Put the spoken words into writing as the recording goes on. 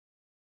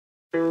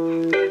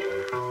Hello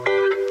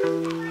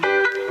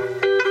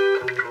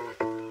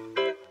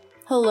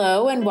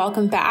and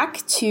welcome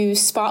back to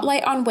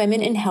Spotlight on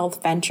Women in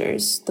Health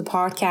Ventures, the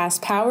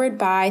podcast powered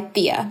by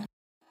Thea,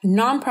 a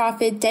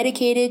nonprofit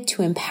dedicated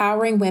to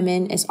empowering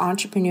women as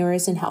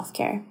entrepreneurs in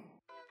healthcare.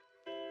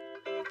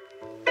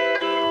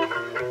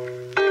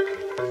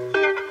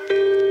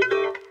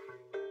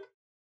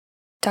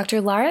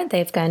 Dr. Lara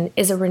Devgan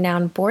is a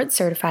renowned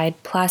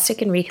board-certified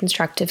plastic and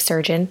reconstructive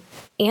surgeon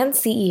and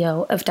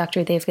CEO of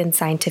Dr. Devgan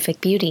Scientific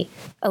Beauty,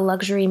 a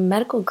luxury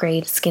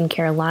medical-grade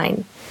skincare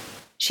line.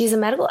 She's a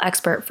medical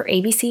expert for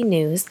ABC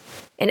News,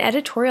 an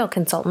editorial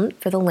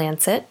consultant for The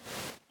Lancet,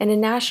 and a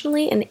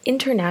nationally and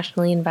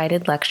internationally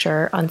invited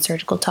lecturer on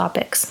surgical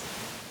topics.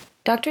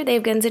 Dr.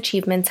 Devgan's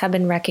achievements have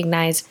been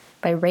recognized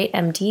by Rate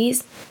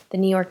MDs, the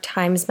New York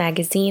Times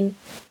Magazine,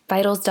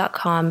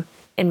 Vitals.com,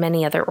 and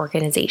many other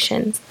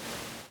organizations.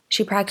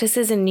 She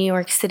practices in New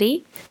York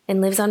City and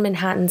lives on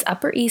Manhattan's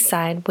Upper East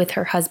Side with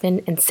her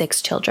husband and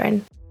 6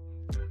 children.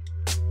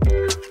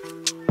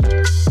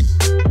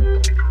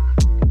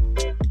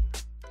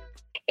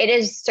 It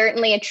is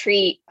certainly a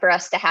treat for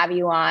us to have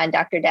you on,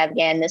 Dr.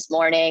 Devgan, this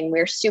morning.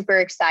 We're super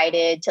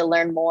excited to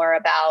learn more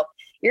about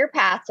your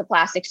path to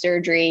plastic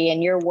surgery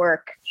and your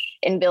work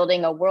in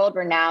building a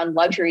world-renowned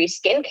luxury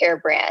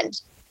skincare brand.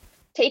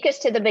 Take us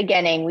to the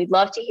beginning. We'd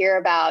love to hear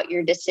about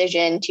your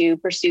decision to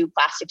pursue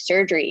plastic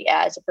surgery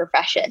as a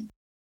profession.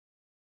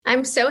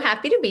 I'm so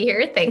happy to be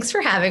here. Thanks for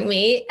having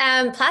me.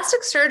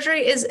 Plastic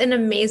surgery is an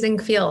amazing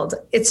field.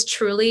 It's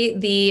truly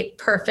the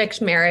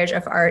perfect marriage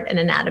of art and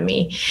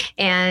anatomy.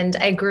 And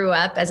I grew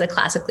up as a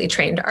classically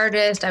trained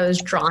artist. I was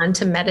drawn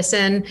to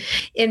medicine.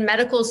 In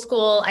medical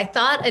school, I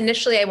thought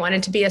initially I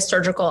wanted to be a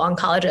surgical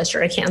oncologist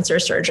or a cancer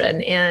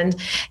surgeon. And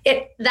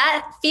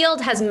that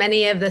field has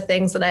many of the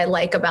things that I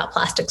like about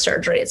plastic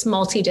surgery. It's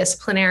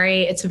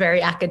multidisciplinary. It's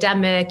very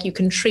academic. You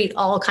can treat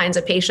all kinds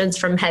of patients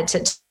from head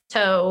to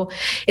toe.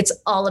 It's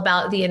all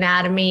about the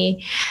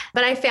anatomy.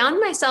 But I found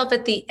myself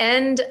at the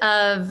end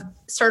of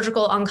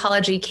surgical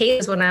oncology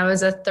cases when I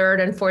was a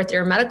 3rd and 4th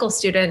year medical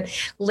student,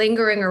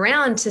 lingering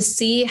around to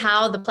see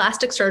how the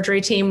plastic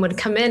surgery team would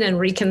come in and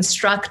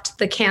reconstruct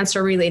the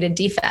cancer-related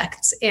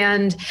defects,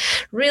 and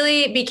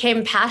really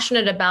became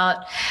passionate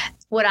about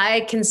what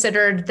I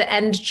considered the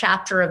end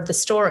chapter of the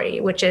story,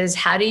 which is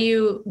how do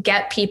you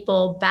get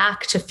people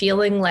back to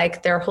feeling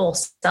like their whole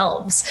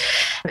selves?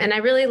 And I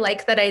really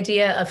like that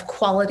idea of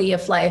quality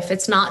of life.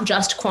 It's not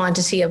just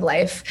quantity of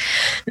life.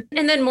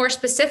 And then more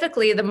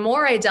specifically, the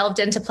more I delved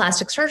into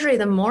plastic surgery,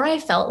 the more I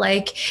felt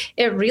like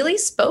it really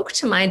spoke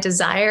to my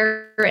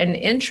desire and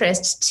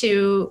interest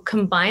to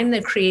combine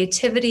the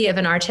creativity of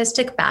an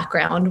artistic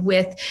background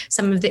with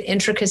some of the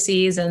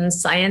intricacies and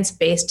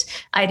science-based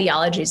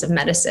ideologies of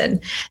medicine.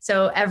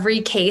 So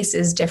every case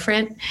is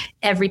different.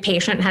 Every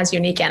patient has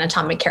unique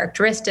anatomic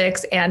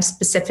characteristics and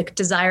specific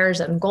desires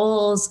and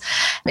goals.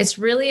 It's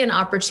really an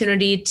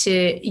opportunity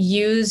to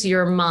use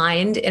your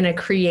mind in a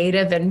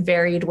creative and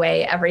varied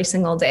way every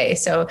single day.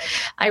 So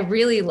I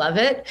really love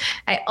it.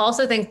 I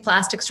also think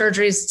plastic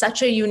surgery is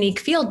such a unique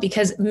field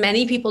because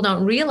many people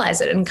don't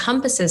realize it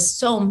encompasses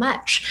so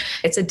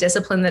much. It's a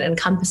discipline that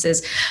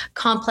encompasses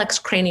complex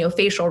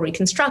craniofacial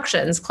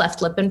reconstructions,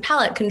 cleft lip and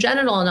palate,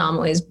 congenital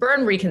anomalies,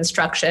 burn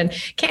reconstruction,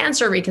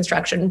 cancer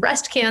reconstruction,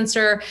 breast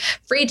cancer,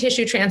 free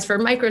tissue transfer,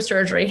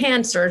 microsurgery,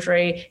 hand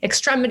surgery,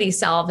 extremity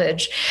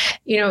salvage,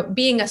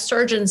 being a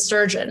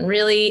surgeon,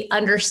 really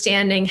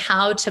understanding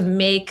how to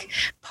make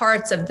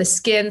parts of the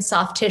skin,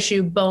 soft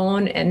tissue,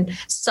 bone, and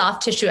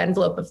soft tissue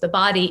envelope of the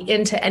body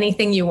into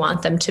anything you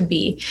want them to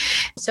be.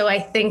 So I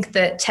think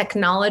that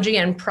technology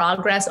and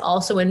progress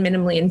also in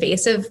minimally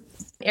invasive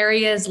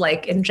areas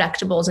like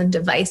injectables and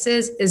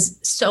devices is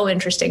so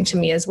interesting to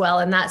me as well.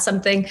 And that's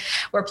something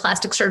where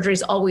plastic surgery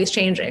is always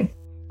changing.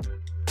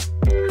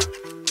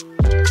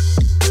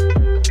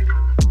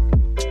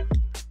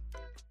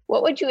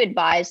 What would you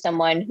advise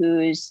someone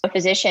who's a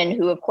physician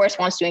who, of course,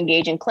 wants to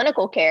engage in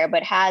clinical care,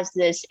 but has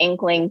this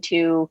inkling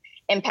to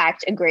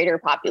impact a greater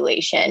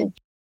population?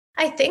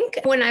 I think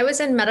when I was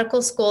in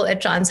medical school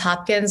at Johns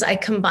Hopkins, I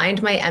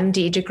combined my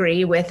MD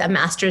degree with a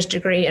master's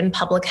degree in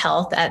public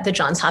health at the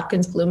Johns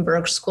Hopkins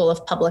Bloomberg School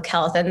of Public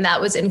Health. And that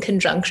was in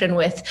conjunction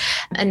with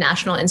a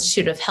National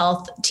Institute of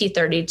Health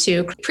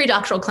T32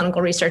 pre-doctoral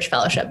clinical research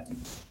fellowship.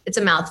 It's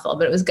a mouthful,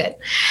 but it was good.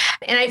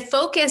 And I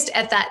focused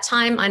at that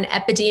time on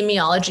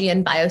epidemiology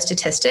and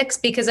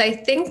biostatistics, because I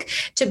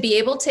think to be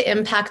able to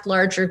impact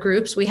larger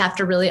groups, we have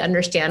to really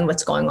understand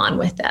what's going on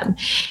with them.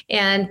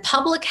 And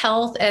public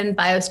health and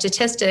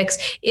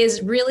biostatistics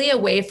is really a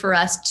way for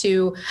us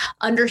to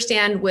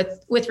understand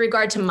with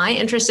regard to my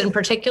interest in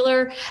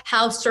particular,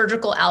 how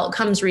surgical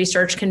outcomes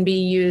research can be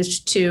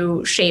used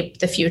to shape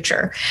the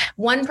future.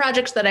 One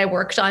project that I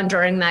worked on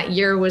during that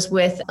year was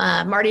with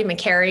Marty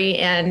Makary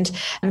and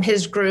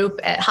his group group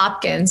at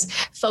Hopkins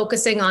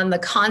focusing on the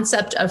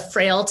concept of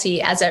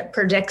frailty as it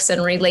predicts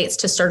and relates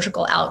to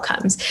surgical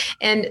outcomes.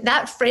 And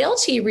that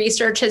frailty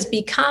research has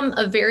become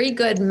a very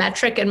good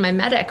metric and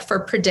mimetic for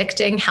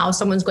predicting how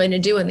someone's going to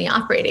do in the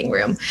operating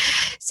room.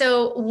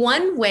 So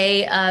one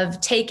way of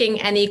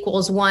taking N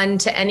equals 1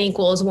 to N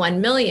equals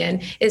 1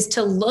 million is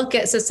to look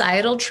at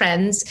societal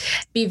trends,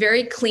 be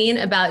very clean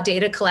about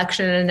data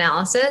collection and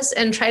analysis,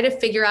 and try to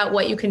figure out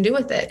what you can do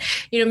with it.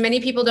 Many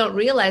people don't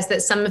realize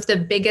that some of the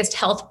biggest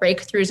health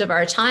breakthroughs of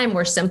our time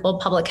were simple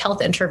public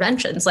health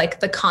interventions, like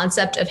the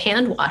concept of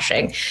hand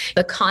washing,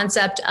 the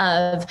concept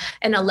of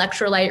an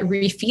electrolyte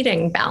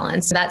refeeding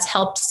balance that's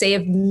helped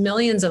save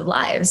millions of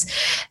lives,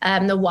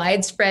 the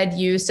widespread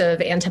use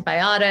of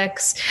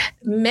antibiotics,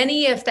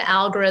 many of the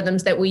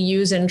algorithms that we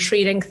use in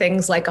treating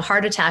things like a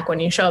heart attack when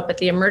you show up at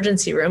the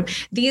emergency room.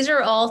 These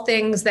are all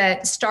things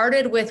that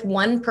started with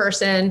one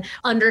person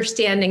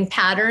understanding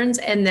patterns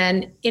and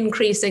then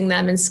increasing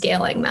them and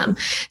scaling them.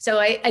 So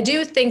I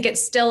do think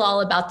it's still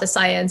all about the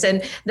science.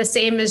 And the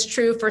same is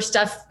true for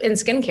stuff in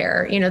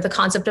skincare. The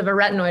concept of a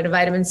retinoid, a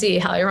vitamin C,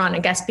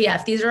 hyaluronic,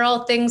 SPF. These are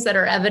all things that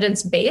are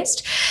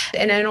evidence-based.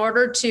 And in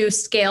order to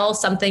scale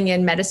something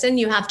in medicine,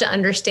 you have to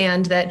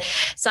understand that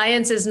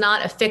science is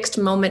not a fixed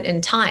moment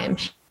in time.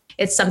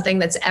 It's something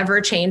that's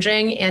ever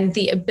changing, and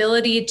the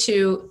ability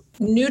to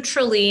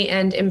neutrally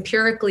and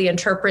empirically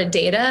interpret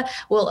data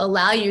will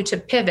allow you to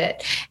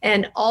pivot.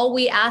 And all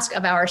we ask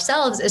of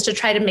ourselves is to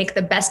try to make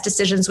the best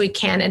decisions we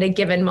can at a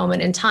given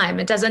moment in time.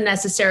 It doesn't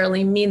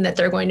necessarily mean that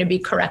they're going to be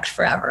correct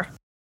forever.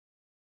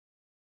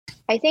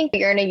 I think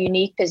you're in a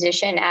unique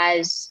position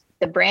as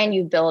the brand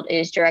you built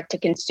is direct to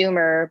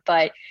consumer,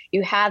 but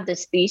you have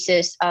this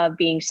thesis of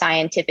being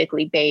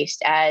scientifically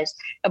based as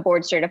a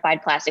board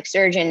certified plastic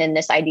surgeon and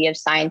this idea of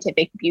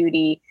scientific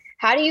beauty.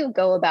 How do you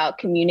go about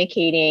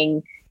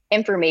communicating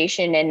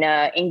information in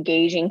an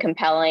engaging,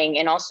 compelling,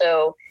 and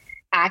also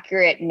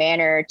accurate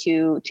manner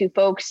to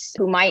folks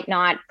who might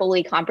not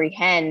fully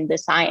comprehend the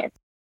science?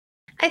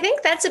 I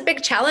think that's a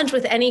big challenge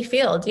with any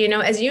field.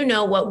 As you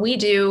know, what we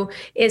do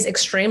is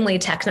extremely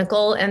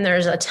technical and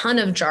there's a ton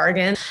of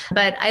jargon,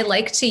 but I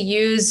like to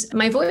use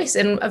my voice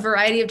in a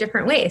variety of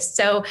different ways.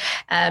 So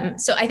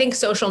I think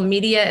social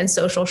media and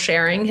social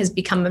sharing has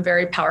become a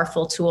very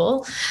powerful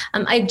tool.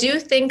 I do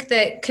think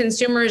that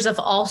consumers of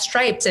all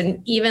stripes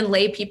and even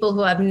lay people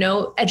who have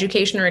no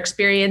education or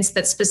experience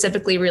that's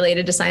specifically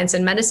related to science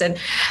and medicine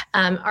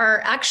are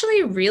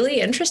actually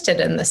really interested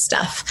in this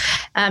stuff.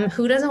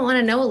 Who doesn't want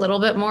to know a little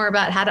bit more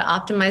about how to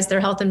optimize their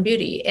health and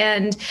beauty?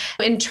 And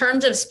in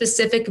terms of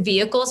specific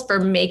vehicles for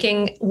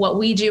making what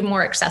we do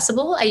more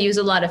accessible, I use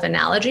a lot of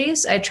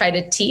analogies. I try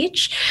to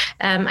teach.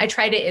 I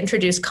try to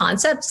introduce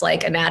concepts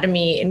like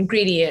anatomy,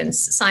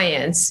 ingredients,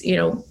 science,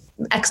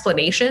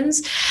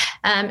 explanations.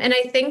 And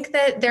I think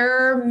that there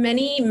are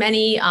many,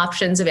 many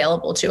options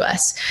available to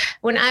us.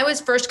 When I was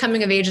first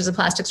coming of age as a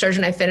plastic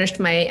surgeon, I finished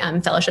my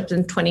fellowship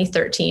in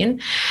 2013.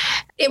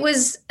 It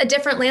was a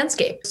different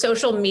landscape.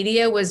 Social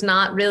media was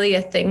not really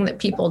a thing that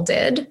people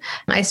did.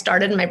 I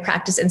started my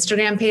practice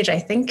Instagram page, I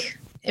think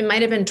it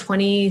might have been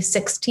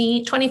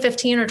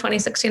 2015 or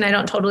 2016. I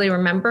don't totally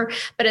remember.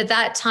 But at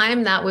that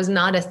time, that was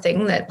not a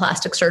thing that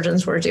plastic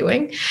surgeons were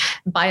doing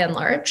by and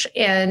large.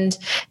 And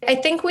I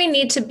think we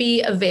need to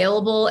be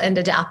available and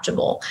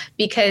adaptable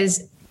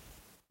because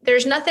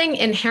there's nothing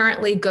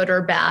inherently good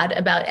or bad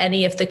about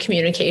any of the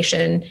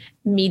communication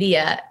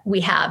media we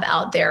have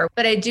out there.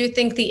 But I do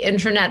think the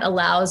internet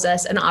allows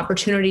us an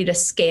opportunity to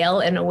scale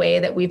in a way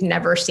that we've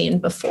never seen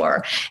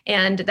before.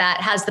 And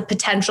that has the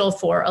potential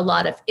for a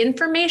lot of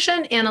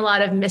information and a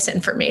lot of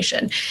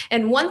misinformation.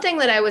 And one thing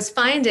that I was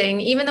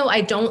finding, even though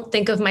I don't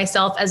think of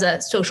myself as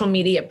a social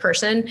media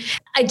person,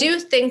 I do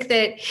think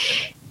that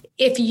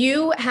if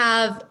you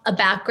have a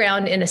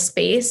background in a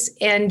space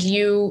and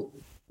you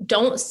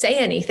don't say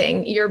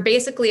anything, you're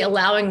basically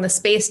allowing the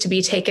space to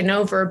be taken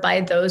over by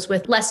those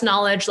with less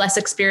knowledge, less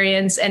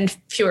experience, and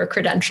fewer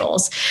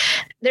credentials.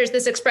 There's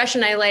this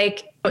expression I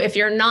like, if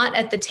you're not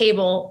at the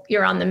table,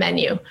 you're on the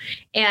menu.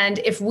 And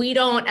if we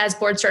don't, as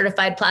board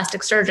certified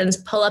plastic surgeons,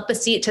 pull up a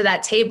seat to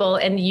that table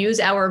and use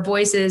our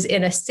voices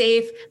in a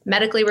safe,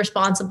 medically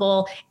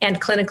responsible,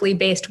 and clinically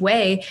based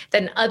way,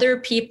 then other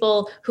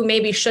people who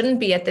maybe shouldn't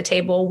be at the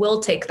table will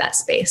take that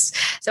space.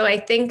 So I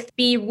think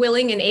be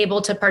willing and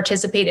able to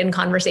participate in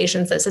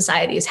conversations that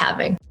society is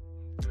having.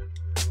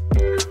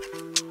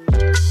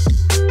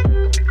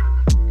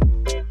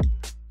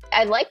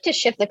 I'd like to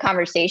shift the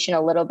conversation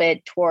a little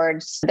bit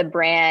towards the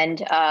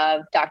brand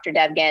of Dr.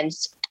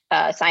 Devgan's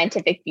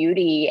Scientific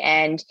Beauty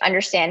and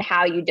understand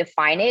how you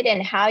define it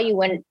and how you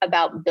went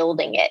about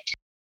building it.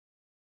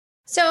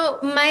 So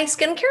my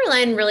skincare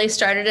line really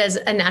started as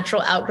a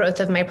natural outgrowth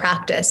of my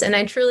practice, and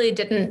I truly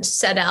didn't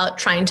set out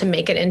trying to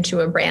make it into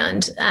a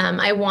brand.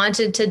 I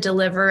wanted to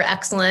deliver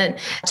excellent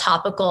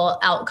topical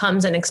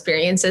outcomes and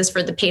experiences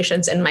for the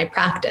patients in my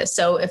practice.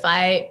 So if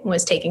I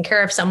was taking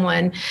care of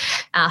someone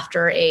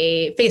after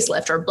a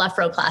facelift or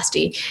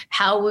blepharoplasty,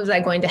 how was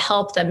I going to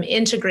help them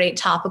integrate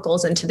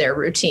topicals into their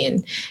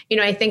routine?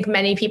 I think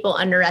many people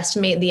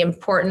underestimate the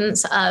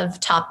importance of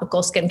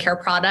topical skincare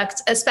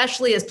products,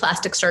 especially as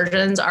plastic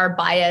surgeons. Our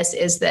bias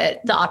is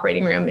that the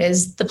operating room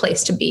is the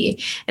place to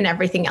be and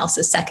everything else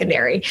is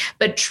secondary.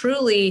 But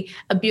truly,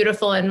 a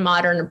beautiful and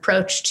modern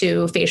approach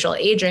to facial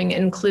aging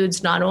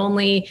includes not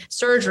only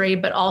surgery,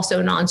 but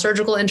also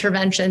non-surgical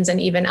interventions and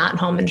even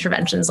at-home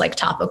interventions like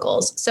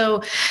topicals.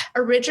 So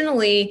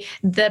originally,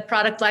 the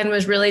product line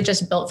was really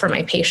just built for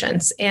my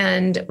patients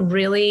and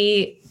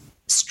really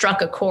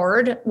struck a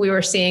chord. We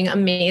were seeing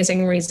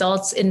amazing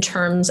results in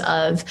terms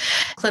of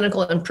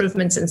clinical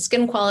improvements in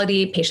skin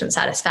quality. Patient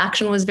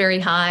satisfaction was very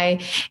high.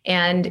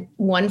 And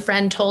one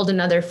friend told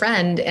another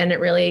friend, and it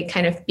really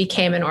kind of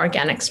became an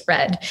organic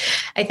spread.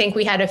 I think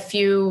we had a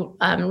few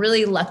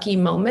really lucky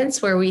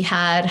moments where we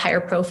had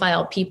higher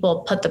profile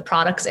people put the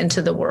products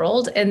into the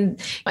world.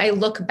 And I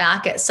look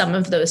back at some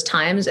of those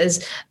times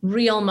as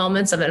real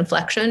moments of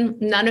inflection.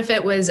 None of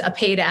it was a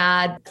paid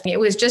ad. It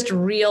was just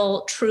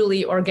real,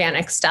 truly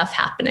organic stuff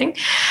happening.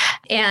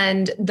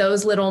 And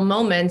those little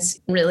moments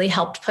really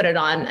helped put it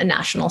on a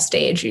national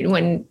stage.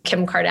 When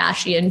Kim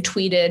Kardashian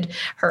tweeted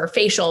her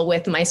facial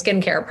with my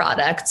skincare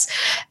products,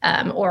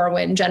 or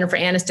when Jennifer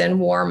Aniston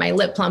wore my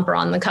lip plumper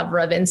on the cover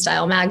of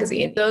InStyle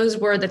magazine, those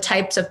were the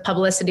types of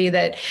publicity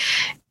that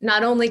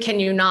not only can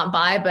you not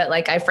buy, but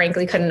I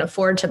frankly couldn't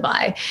afford to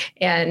buy.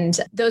 And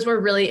those were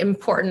really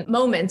important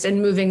moments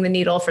in moving the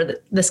needle for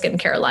the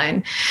skincare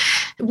line.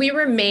 We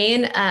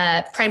remain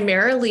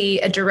primarily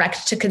a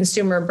direct to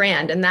consumer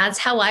brand. And that's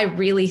how I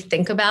really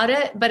think about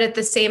it. But at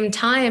the same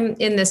time,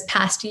 in this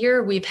past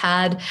year, we've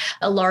had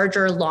a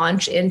larger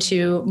launch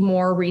into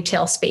more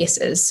retail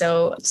spaces.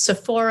 So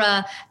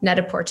Sephora,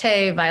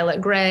 Net-a-Porter, Violet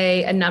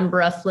Grey, a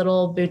number of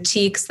little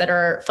boutiques that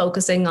are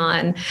focusing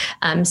on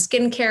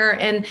skincare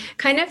and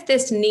kind of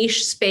this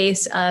niche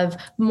space of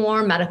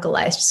more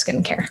medicalized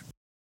skincare.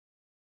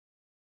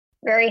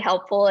 Very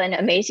helpful and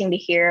amazing to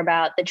hear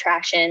about the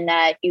traction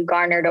that you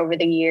garnered over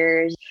the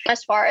years.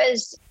 As far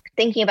as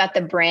thinking about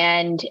the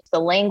brand, the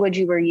language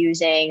you were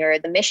using or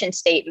the mission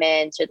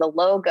statements or the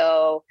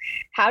logo,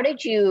 how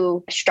did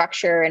you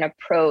structure and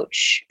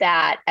approach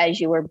that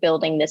as you were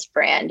building this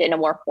brand in a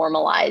more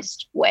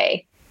formalized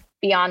way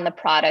beyond the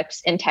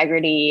product's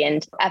integrity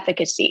and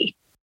efficacy?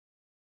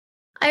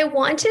 I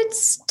wanted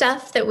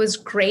stuff that was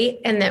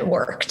great and that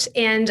worked.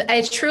 And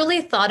I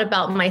truly thought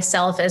about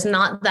myself as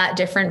not that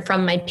different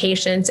from my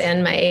patients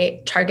and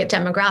my target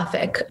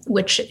demographic,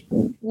 which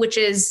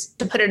is,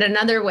 to put it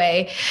another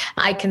way,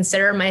 I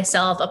consider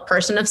myself a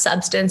person of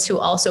substance who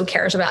also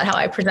cares about how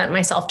I present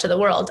myself to the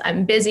world.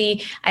 I'm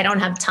busy. I don't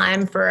have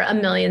time for a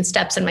million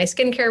steps in my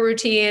skincare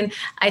routine.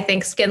 I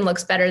think skin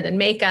looks better than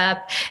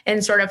makeup,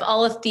 and sort of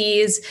all of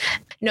these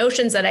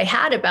notions that I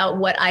had about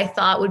what I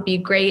thought would be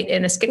great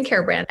in a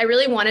skincare brand. I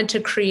really wanted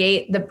to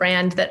create the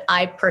brand that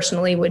I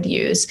personally would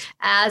use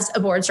as a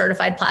board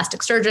certified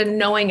plastic surgeon,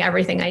 knowing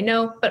everything I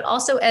know, but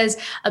also as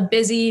a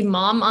busy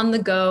mom on the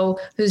go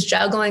who's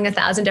juggling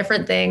 1,000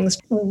 different things.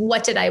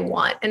 What did I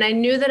want? And I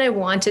knew that I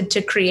wanted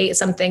to create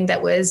something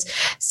that was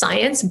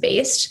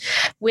science-based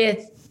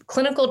with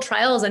clinical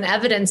trials and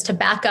evidence to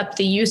back up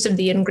the use of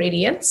the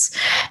ingredients.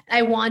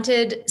 I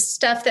wanted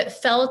stuff that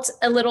felt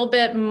a little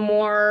bit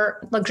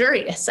more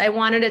luxurious. I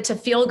wanted it to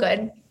feel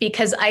good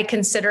because I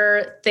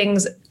consider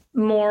things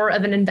more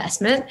of an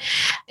investment,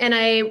 and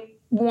I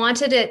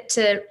wanted it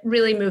to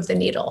really move the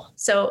needle.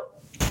 So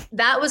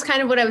that was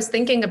kind of what I was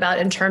thinking about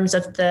in terms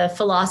of the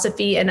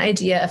philosophy and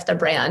idea of the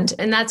brand.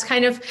 And that's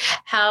kind of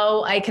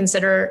how I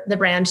consider the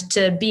brand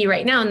to be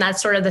right now. And that's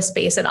sort of the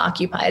space it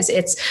occupies.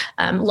 It's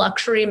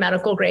luxury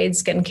medical grade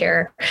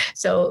skincare.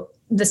 So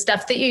the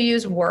stuff that you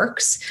use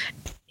works,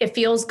 it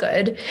feels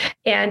good,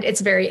 and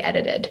it's very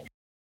edited.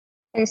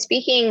 And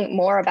speaking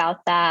more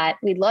about that,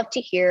 we'd love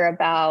to hear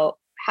about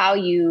how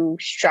you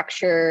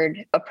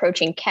structured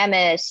approaching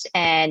chemists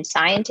and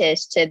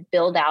scientists to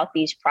build out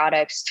these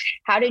products.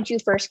 How did you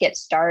first get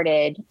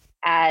started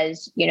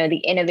as, the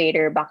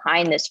innovator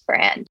behind this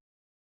brand?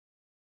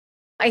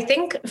 I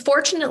think,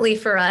 fortunately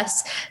for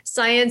us,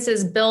 science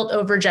is built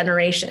over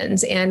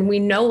generations, and we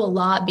know a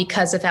lot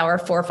because of our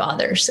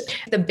forefathers.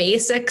 The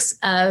basics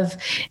of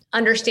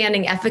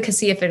understanding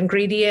efficacy of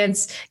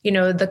ingredients,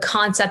 the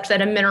concept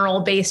that a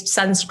mineral-based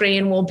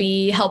sunscreen will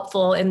be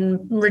helpful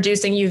in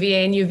reducing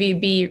UVA and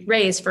UVB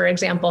rays, for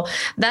example.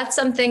 That's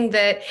something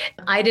that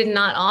I did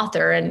not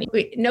author, and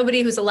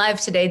nobody who's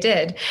alive today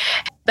did.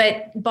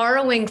 But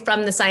borrowing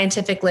from the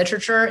scientific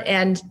literature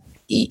and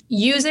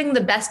using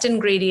the best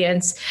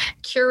ingredients,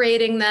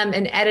 curating them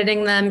and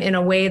editing them in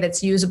a way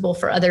that's usable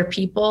for other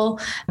people.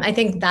 I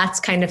think that's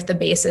kind of the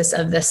basis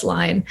of this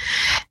line.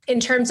 In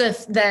terms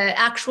of the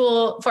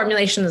actual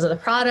formulations of the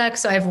product,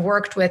 so I've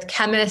worked with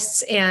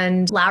chemists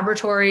and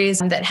laboratories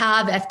that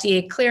have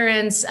FDA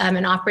clearance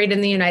and operate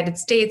in the United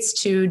States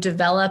to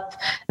develop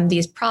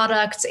these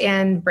products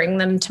and bring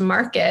them to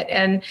market.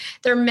 And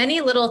there are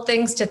many little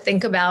things to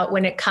think about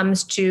when it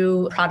comes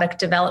to product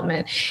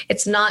development.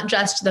 It's not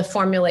just the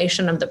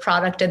formulation of the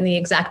product and the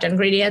exact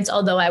ingredients,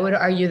 although I would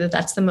argue that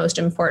that's the most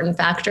important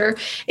factor.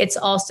 It's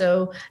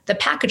also the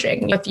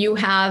packaging. If you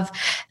have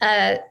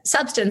a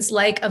substance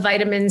like a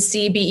vitamin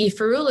C BE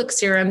ferulic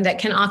serum that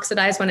can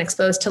oxidize when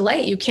exposed to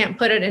light, you can't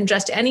put it in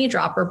just any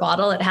dropper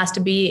bottle. It has to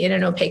be in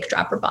an opaque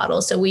dropper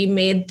bottle. So we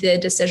made the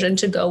decision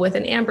to go with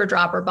an amber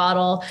dropper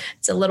bottle.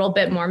 It's a little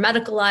bit more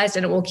medicalized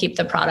and it will keep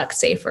the product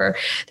safer.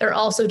 There are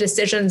also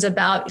decisions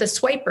about the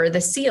swiper,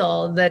 the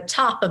seal, the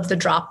top of the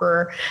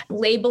dropper,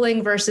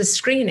 labeling versus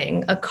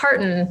screening, a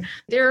carton.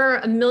 There are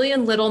a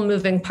million little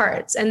moving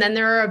parts. And then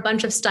there are a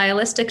bunch of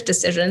stylistic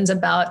decisions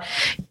about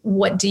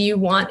what do you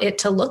want it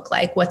to look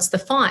like? What's the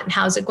font?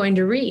 How's it going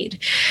to read?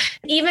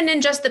 Even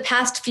in just the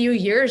past few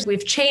years,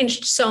 we've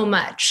changed so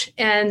much.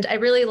 And I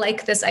really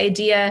like this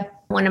idea.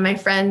 One of my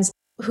friends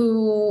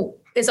who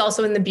is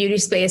also in the beauty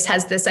space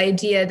has this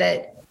idea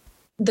that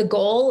the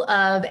goal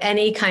of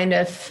any kind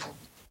of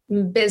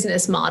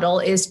business model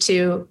is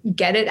to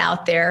get it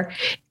out there,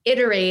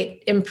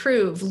 iterate,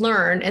 improve,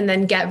 learn, and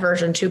then get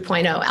version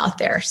 2.0 out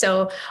there.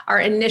 So our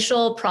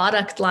initial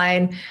product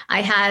line,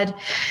 I had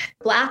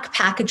black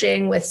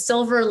packaging with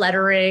silver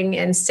lettering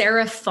and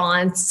serif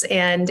fonts,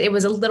 and it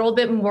was a little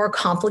bit more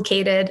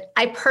complicated.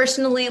 I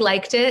personally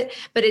liked it,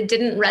 but it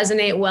didn't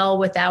resonate well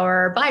with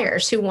our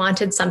buyers who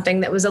wanted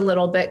something that was a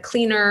little bit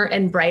cleaner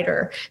and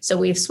brighter. So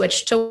we've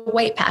switched to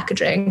white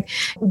packaging.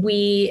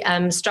 We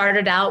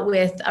started out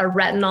with a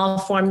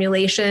retinol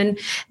formulation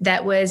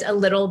that was a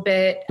little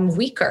bit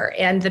weaker,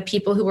 and the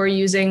people who were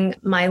using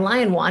my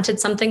line wanted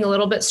something a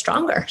little bit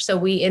stronger. So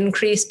we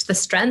increased the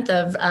strength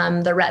of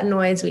the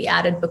retinoids. We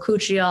added bakuchiol.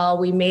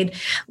 We made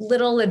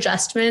little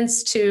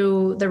adjustments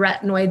to the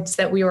retinoids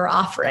that we were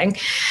offering.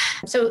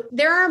 So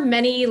there are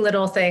many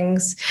little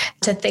things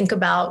to think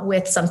about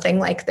with something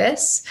like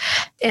this.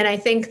 And I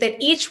think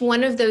that each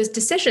one of those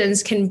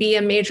decisions can be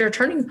a major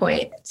turning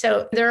point.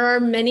 So there are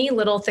many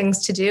little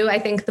things to do. I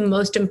think the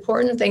most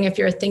important thing if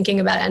you're thinking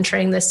about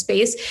entering this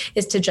space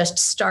is to just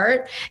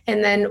start,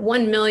 and then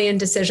 1 million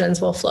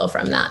decisions will flow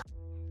from that.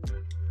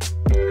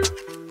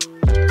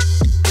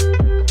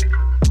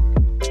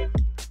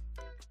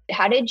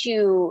 How did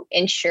you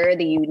ensure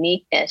the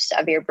uniqueness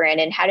of your brand,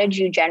 and how did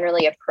you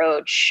generally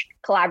approach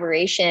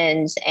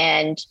collaborations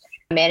and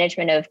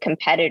management of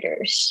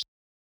competitors?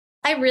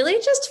 I really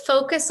just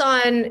focus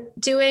on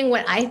doing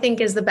what I think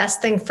is the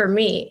best thing for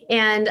me.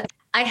 And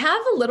I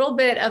have a little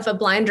bit of a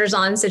blinders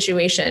on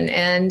situation,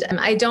 and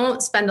I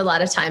don't spend a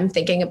lot of time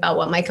thinking about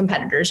what my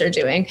competitors are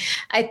doing.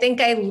 I think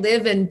I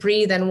live and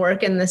breathe and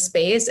work in the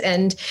space,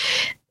 and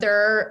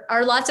there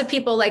are lots of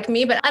people like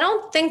me, but I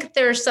don't think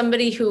there's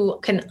somebody who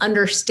can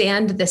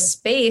understand this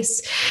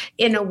space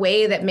in a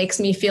way that makes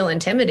me feel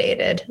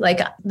intimidated.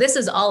 Like, this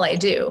is all I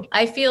do.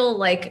 I feel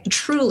like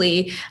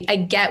truly I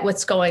get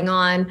what's going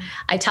on.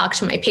 I talk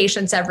to my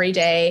patients every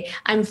day.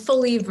 I'm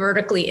fully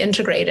vertically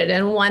integrated.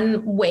 And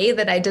one way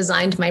that I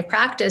designed my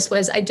practice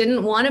was I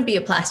didn't want to be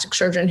a plastic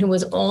surgeon who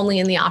was only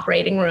in the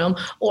operating room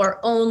or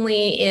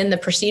only in the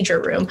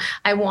procedure room.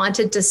 I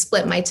wanted to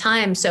split my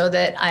time so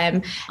that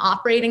I'm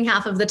operating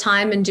half of the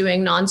time and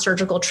doing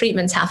non-surgical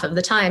treatments half of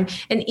the time.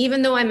 And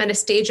even though I'm at a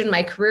stage in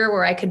my career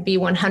where I could be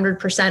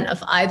 100%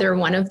 of either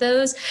one of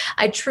those,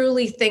 I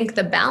truly think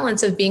the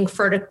balance of being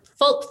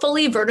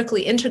fully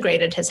vertically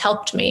integrated has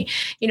helped me.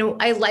 You know,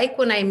 I like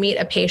when I meet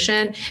a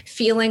patient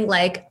feeling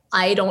like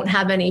I don't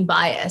have any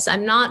bias.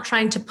 I'm not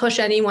trying to push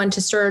anyone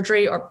to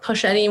surgery or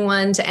push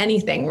anyone to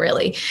anything,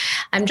 really.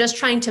 I'm just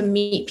trying to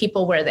meet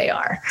people where they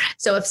are.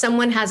 So if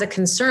someone has a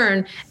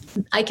concern,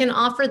 I can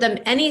offer them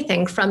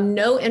anything from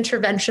no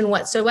intervention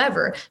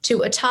whatsoever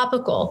to a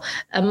topical,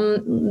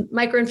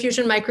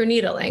 microinfusion,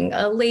 microneedling,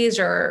 a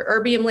laser,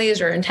 erbium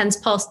laser, intense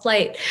pulsed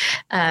light,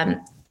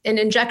 an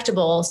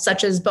injectable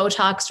such as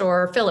Botox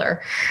or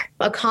filler,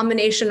 a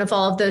combination of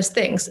all of those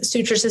things,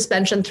 suture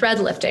suspension, thread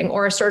lifting,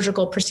 or a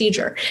surgical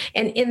procedure.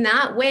 And in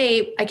that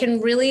way, I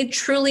can really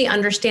truly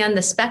understand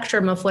the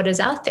spectrum of what is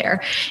out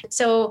there.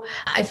 So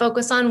I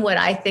focus on what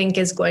I think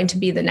is going to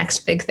be the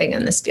next big thing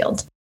in this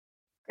field.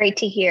 Great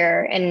to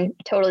hear, and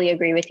totally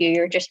agree with you.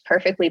 You're just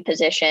perfectly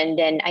positioned.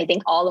 And I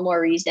think all the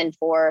more reason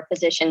for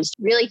physicians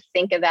to really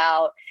think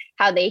about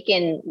how they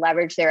can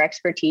leverage their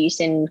expertise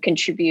and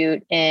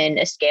contribute in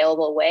a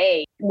scalable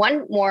way.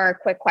 One more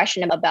quick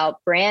question about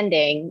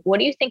branding. What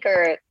do you think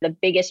are the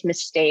biggest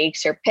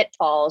mistakes or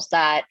pitfalls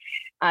that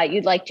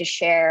you'd like to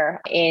share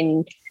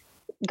in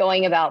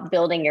going about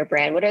building your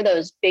brand? What are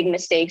those big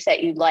mistakes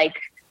that you'd like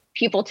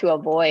people to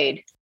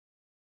avoid?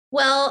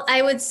 Well,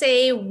 I would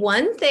say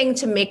one thing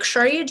to make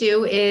sure you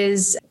do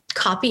is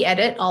copy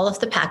edit all of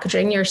the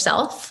packaging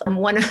yourself.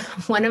 One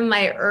of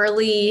my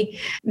early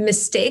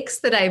mistakes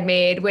that I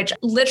made, which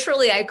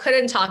literally I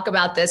couldn't talk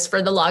about this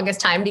for the longest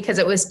time because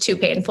it was too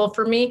painful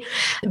for me,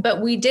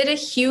 but we did a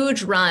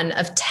huge run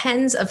of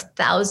tens of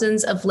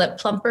thousands of lip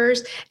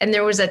plumpers, and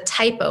there was a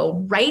typo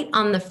right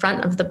on the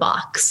front of the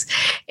box.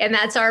 And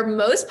that's our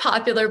most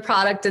popular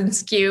product and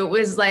SKU. It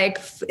was like,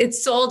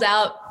 it's sold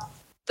out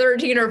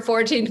 13 or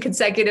 14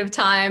 consecutive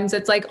times.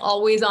 It's like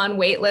always on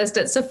wait list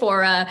at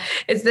Sephora.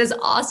 It's this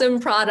awesome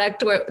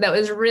product that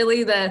was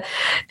really the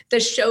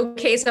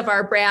showcase of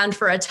our brand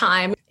for a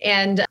time.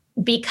 And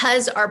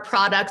because our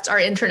products are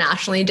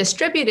internationally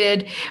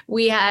distributed,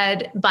 we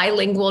had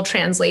bilingual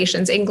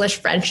translations, English,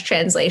 French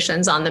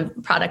translations on the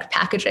product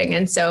packaging.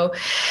 And so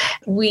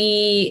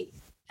we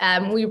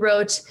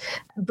wrote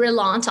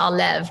Brillant à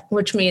lèvres,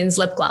 which means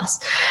lip gloss,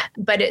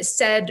 but it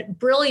said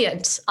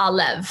Brilliant à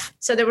lèvres.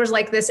 So there was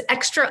like this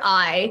extra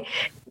I,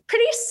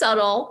 pretty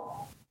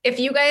subtle.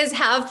 If you guys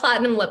have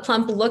Platinum Lip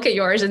Plump, look at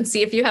yours and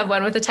see if you have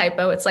one with a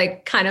typo. It's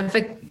like kind of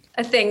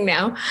a thing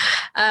now.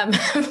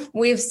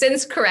 We've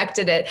since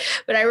corrected it,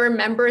 but I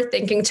remember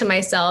thinking to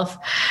myself,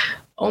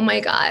 oh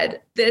my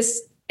God,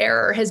 this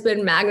error has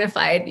been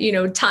magnified,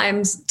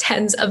 times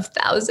tens of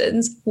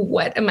thousands.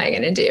 What am I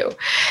going to do?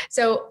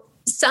 So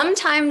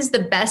sometimes the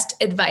best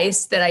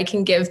advice that I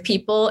can give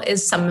people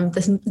is some of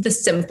the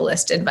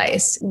simplest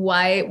advice.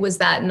 Why was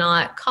that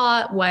not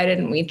caught? Why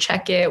didn't we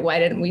check it? Why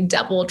didn't we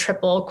double,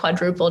 triple,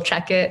 quadruple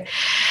check it?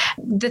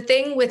 The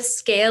thing with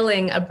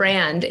scaling a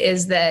brand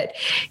is that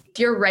if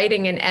you're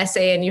writing an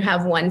essay and you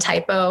have one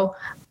typo,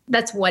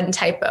 that's one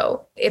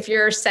typo. If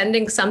you're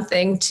sending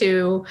something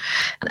to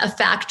a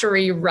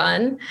factory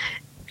run,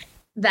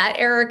 that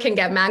error can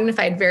get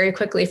magnified very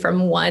quickly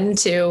from 1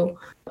 to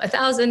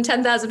 1,000,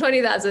 10,000,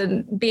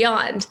 20,000,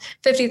 beyond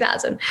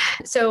 50,000.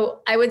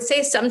 So I would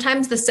say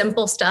sometimes the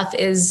simple stuff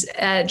is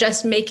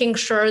just making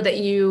sure that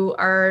you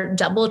are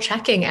double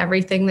checking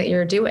everything that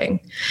you're doing.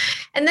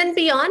 And then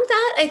beyond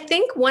that, I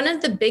think one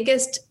of the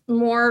biggest,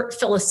 more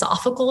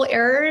philosophical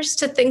errors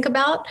to think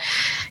about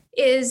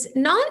is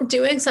not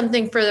doing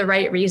something for the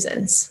right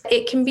reasons.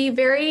 It can be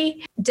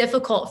very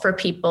difficult for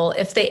people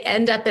if they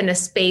end up in a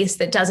space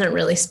that doesn't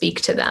really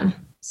speak to them.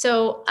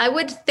 So I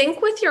would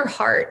think with your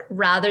heart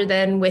rather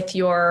than with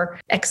your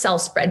Excel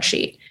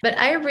spreadsheet. But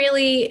I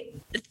really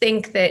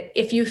think that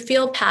if you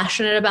feel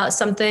passionate about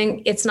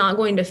something, it's not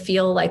going to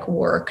feel like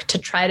work to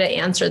try to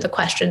answer the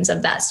questions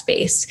of that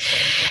space.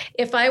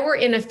 If I were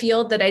in a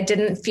field that I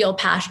didn't feel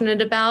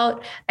passionate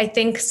about, I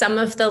think some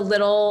of the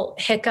little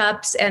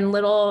hiccups and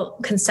little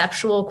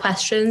conceptual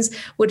questions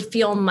would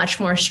feel much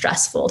more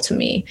stressful to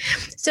me.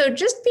 So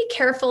just be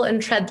careful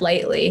and tread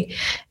lightly.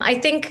 I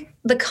think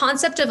the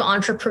concept of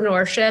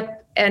entrepreneurship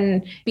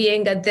and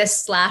being a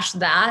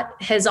this/that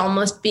has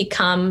almost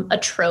become a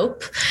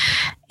trope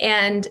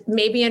and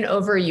maybe an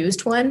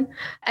overused one.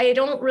 I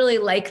don't really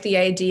like the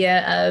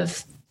idea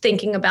of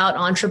thinking about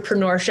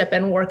entrepreneurship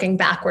and working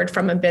backward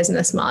from a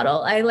business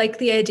model. I like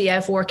the idea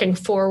of working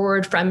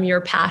forward from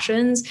your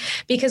passions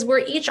because we're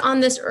each on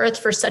this earth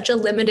for such a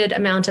limited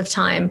amount of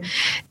time.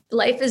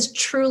 Life is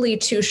truly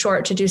too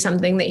short to do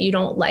something that you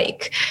don't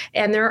like.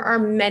 And there are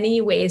many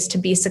ways to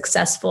be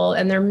successful,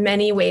 and there are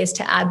many ways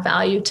to add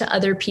value to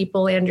other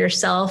people and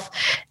yourself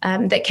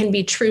that can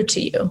be true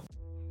to you.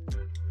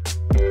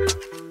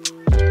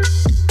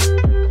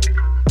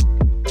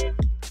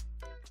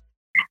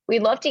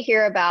 We'd love to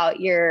hear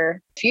about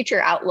your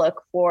future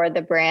outlook for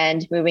the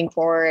brand moving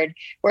forward.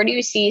 Where do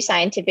you see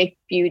Scientific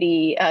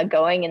Beauty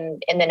going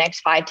in the next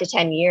 5 to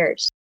 10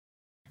 years?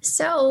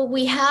 So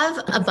we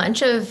have a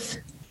bunch of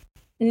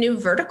new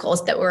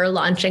verticals that we're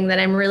launching that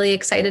I'm really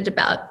excited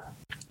about.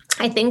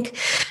 I think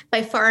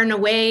by far and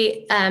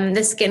away,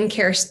 the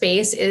skincare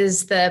space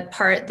is the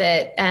part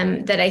that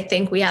I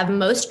think we have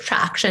most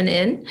traction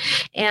in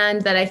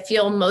and that I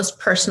feel most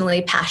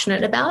personally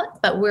passionate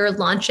about. But we're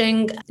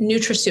launching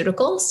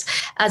nutraceuticals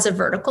as a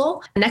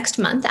vertical next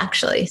month,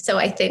 actually. So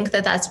I think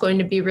that that's going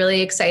to be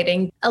really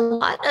exciting. A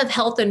lot of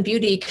health and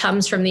beauty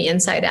comes from the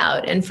inside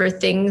out. And for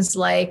things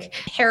like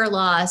hair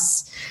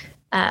loss,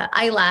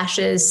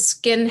 eyelashes,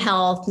 skin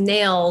health,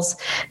 nails,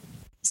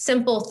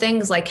 simple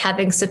things like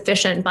having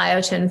sufficient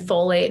biotin,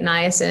 folate,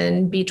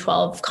 niacin,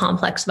 B12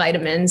 complex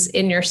vitamins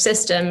in your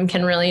system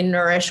can really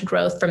nourish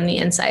growth from the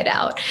inside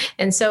out.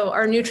 And so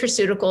our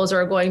nutraceuticals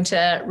are going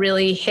to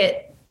really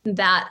hit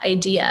that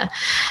idea.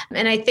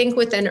 And I think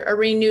with a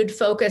renewed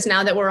focus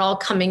now that we're all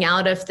coming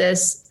out of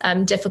this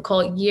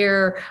difficult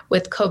year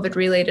with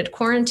COVID-related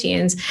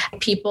quarantines,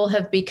 people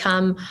have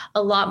become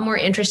a lot more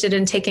interested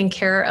in taking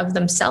care of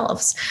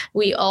themselves.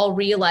 We all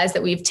realize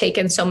that we've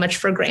taken so much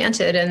for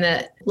granted and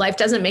that life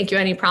doesn't make you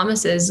any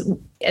promises.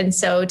 And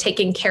so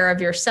taking care of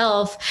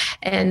yourself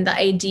and the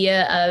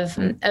idea of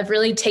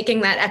really taking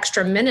that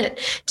extra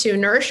minute to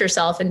nourish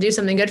yourself and do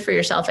something good for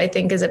yourself, I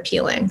think is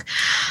appealing.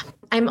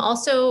 I'm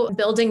also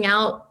building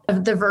out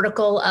the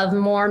vertical of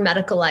more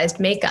medicalized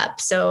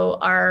makeup. So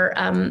our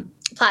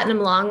Platinum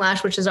Long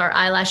Lash, which is our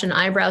eyelash and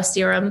eyebrow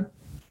serum,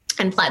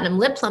 and Platinum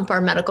Lip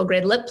Plumper, medical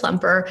grade lip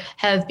plumper,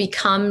 have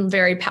become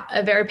very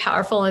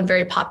powerful and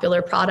very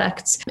popular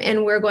products.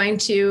 And we're going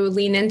to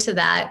lean into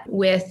that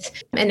with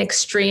an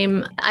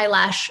extreme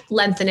eyelash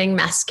lengthening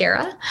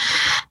mascara.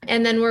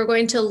 And then we're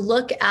going to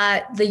look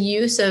at the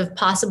use of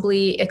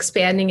possibly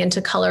expanding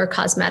into color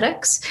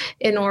cosmetics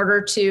in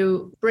order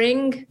to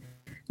bring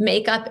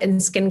makeup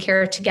and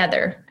skincare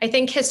together. I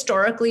think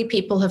historically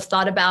people have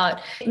thought about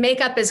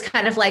makeup is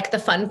kind of like the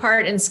fun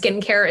part and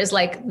skincare is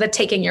like the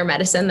taking your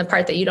medicine, the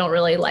part that you don't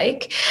really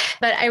like.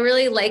 But I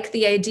really like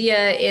the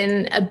idea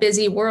in a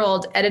busy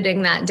world,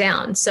 editing that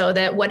down so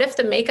that what if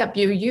the makeup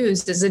you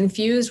use is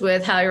infused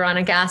with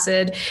hyaluronic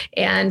acid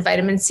and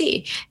vitamin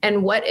C?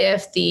 And what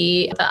if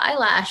the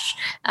eyelash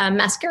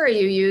mascara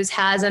you use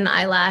has an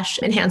eyelash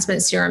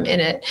enhancement serum in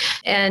it?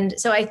 And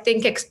so I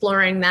think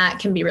exploring that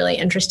can be really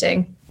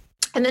interesting.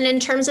 And then in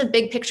terms of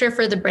big picture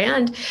for the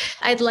brand,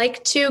 I'd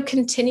like to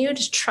continue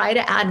to try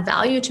to add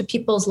value to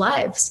people's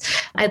lives.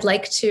 I'd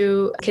like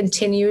to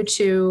continue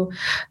to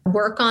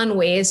work on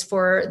ways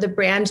for the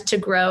brand to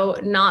grow,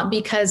 not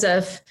because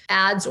of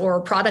ads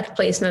or product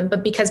placement,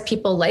 but because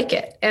people like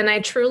it. And I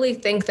truly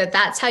think that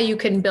that's how you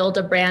can build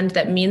a brand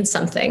that means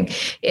something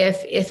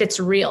if it's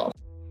real.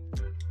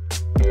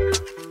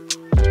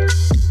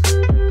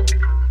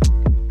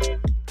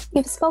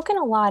 You've spoken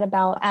a lot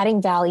about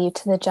adding value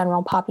to the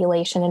general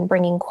population and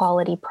bringing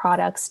quality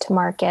products to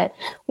market.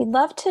 We'd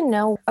love to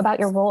know about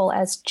your role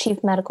as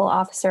Chief Medical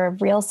Officer of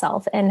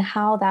RealSelf and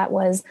how that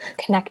was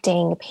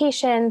connecting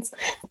patients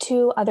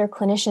to other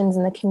clinicians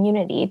in the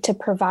community to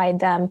provide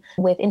them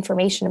with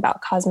information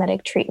about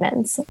cosmetic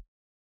treatments.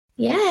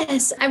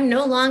 Yes, I'm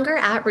no longer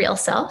at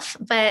RealSelf,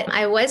 but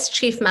I was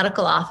Chief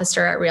Medical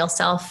Officer at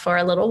RealSelf for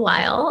a little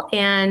while,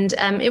 and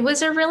it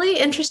was a really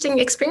interesting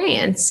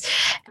experience.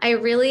 I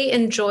really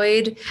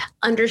enjoyed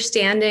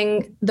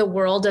understanding the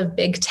world of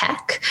big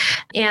tech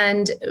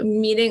and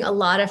meeting a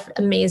lot of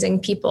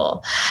amazing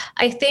people.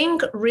 I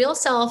think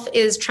RealSelf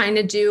is trying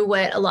to do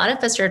what a lot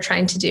of us are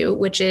trying to do,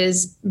 which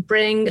is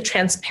bring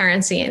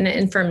transparency and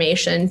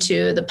information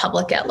to the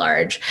public at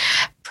large.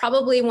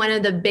 Probably one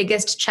of the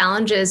biggest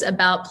challenges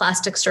about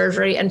plastic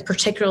surgery, and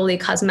particularly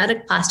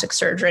cosmetic plastic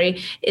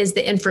surgery, is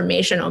the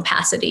information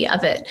opacity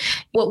of it.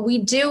 What we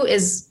do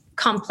is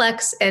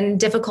complex and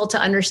difficult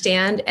to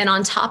understand. And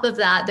on top of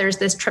that, there's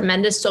this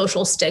tremendous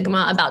social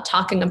stigma about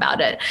talking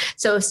about it.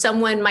 So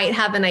someone might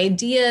have an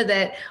idea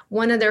that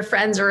one of their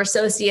friends or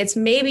associates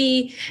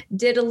maybe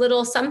did a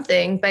little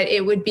something, but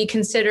it would be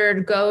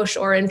considered gauche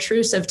or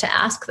intrusive to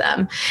ask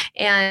them.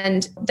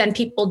 And then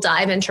people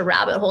dive into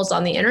rabbit holes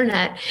on the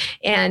internet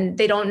and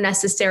they don't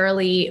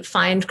necessarily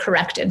find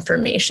correct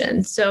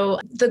information. So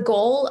the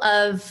goal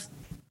of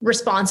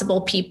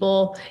responsible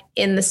people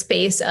in the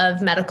space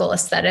of medical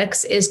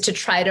aesthetics is to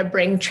try to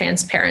bring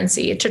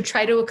transparency, to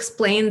try to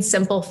explain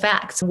simple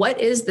facts. What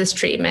is this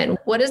treatment?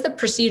 What does the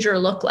procedure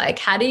look like?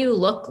 How do you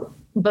look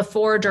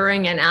before,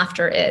 during, and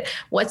after it?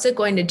 What's it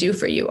going to do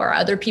for you? Are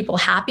other people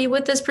happy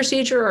with this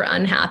procedure or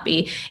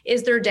unhappy?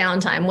 Is there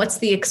downtime? What's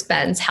the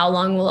expense? How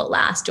long will it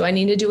last? Do I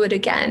need to do it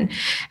again?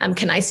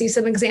 Can I see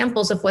some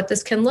examples of what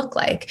this can look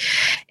like?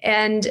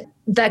 And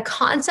the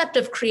concept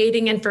of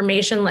creating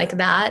information like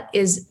that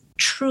is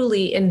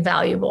truly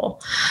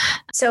invaluable.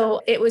 So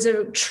it was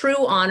a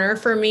true honor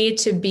for me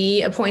to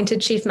be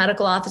appointed Chief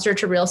Medical Officer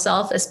to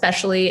RealSelf,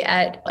 especially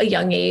at a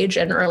young age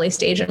and early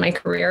stage in my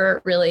career.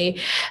 It really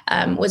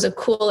was a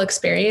cool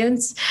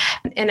experience.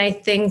 And I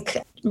think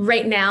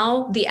right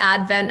now, the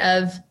advent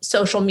of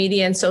social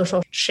media and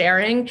social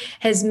sharing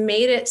has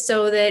made it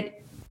so that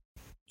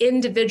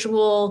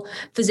individual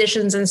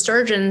physicians and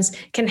surgeons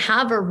can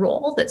have a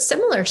role that's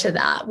similar to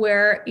that,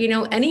 where,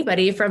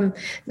 anybody from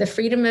the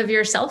freedom of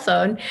your cell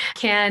phone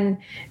can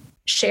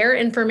share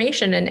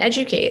information and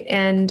educate.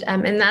 And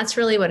that's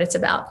really what it's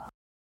about.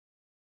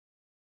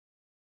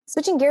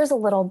 Switching gears a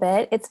little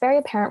bit, it's very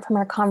apparent from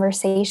our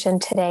conversation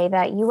today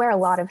that you wear a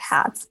lot of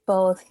hats,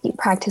 both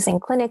practicing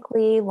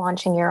clinically,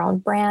 launching your own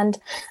brand,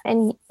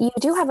 and you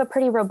do have a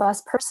pretty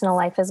robust personal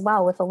life as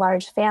well with a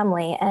large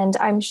family. And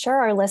I'm sure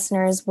our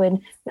listeners would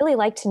really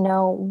like to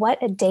know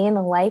what a day in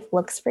the life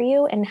looks for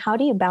you and how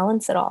do you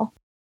balance it all?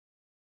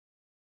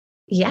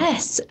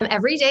 Yes.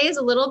 Every day is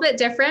a little bit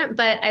different,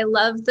 but I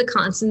love the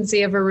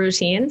constancy of a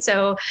routine.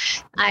 So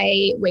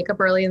I wake up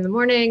early in the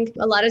morning.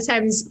 A lot of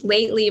times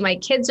lately, my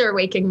kids are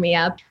waking me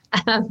up.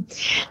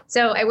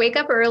 So I wake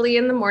up early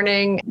in the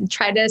morning,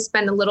 try to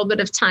spend a little bit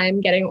of time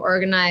getting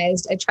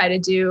organized. I try to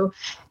do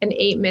an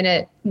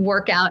 8-minute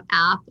workout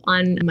app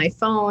on my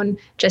phone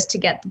just to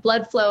get the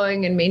blood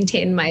flowing and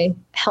maintain my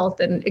health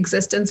and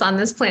existence on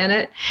this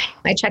planet.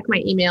 I check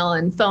my email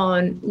and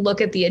phone, look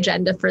at the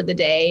agenda for the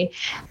day,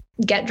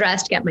 get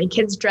dressed, get my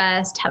kids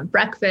dressed, have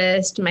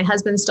breakfast. My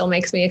husband still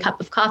makes me a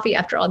cup of coffee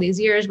after all these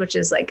years, which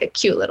is like a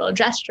cute little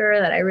gesture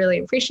that I really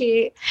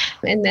appreciate.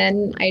 And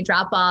then I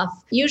drop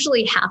off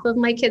usually half of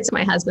my kids.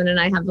 My husband and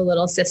I have a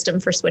little system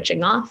for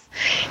switching off.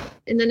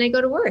 and then I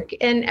go to work,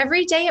 and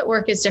every day at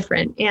work is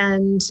different.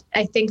 And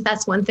I think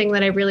that's one thing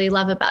that I really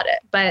love about it.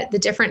 But the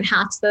different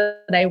hats that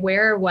I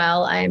wear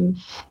while I'm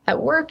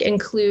at work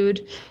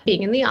include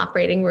being in the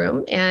operating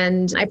room,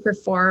 and I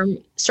perform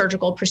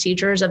surgical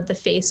procedures of the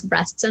face,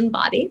 breasts, and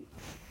body.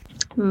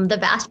 The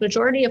vast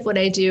majority of what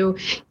I do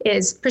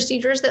is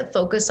procedures that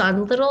focus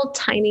on little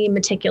tiny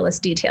meticulous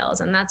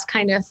details. And that's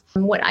kind of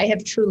what I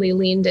have truly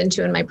leaned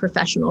into in my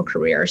professional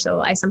career.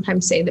 So I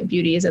sometimes say that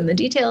beauty is in the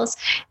details.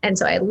 And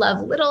so I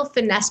love little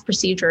finesse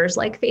procedures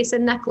like face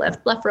and neck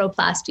lift,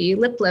 blepharoplasty,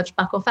 lip lift,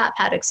 buccal fat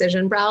pad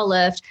excision, brow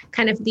lift,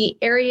 kind of the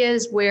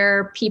areas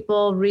where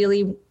people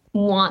really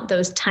want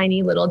those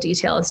tiny little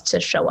details to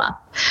show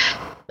up.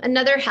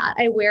 Another hat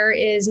I wear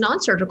is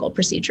non-surgical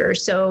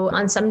procedures. So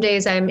on some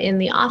days I'm in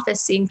the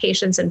office seeing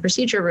patients in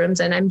procedure rooms,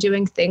 and I'm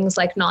doing things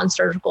like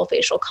non-surgical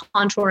facial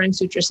contouring,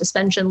 suture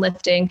suspension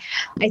lifting.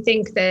 I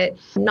think that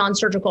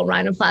non-surgical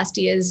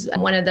rhinoplasty is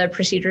one of the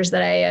procedures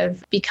that I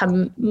have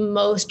become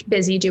most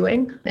busy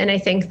doing. And I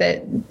think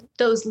that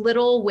those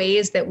little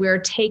ways that we're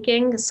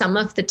taking some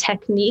of the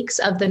techniques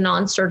of the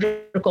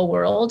non-surgical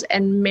world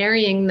and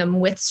marrying them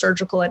with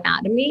surgical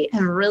anatomy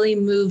have really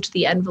moved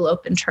the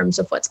envelope in terms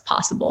of what's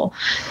possible.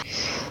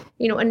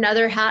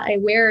 Another hat I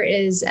wear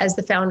is as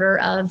the founder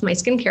of my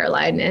skincare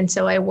line. And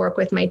so I work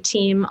with my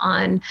team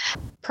on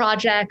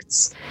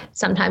projects.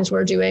 Sometimes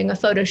we're doing a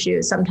photo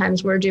shoot.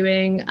 Sometimes we're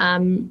doing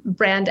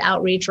brand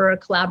outreach or a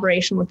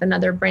collaboration with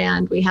another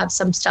brand. We have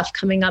some stuff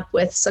coming up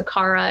with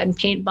Sakara and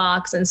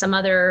Paintbox and some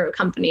other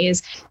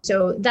companies.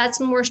 So that's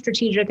more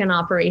strategic and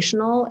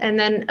operational. And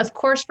then, of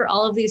course, for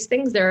all of these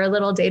things, there are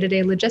little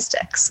day-to-day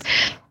logistics.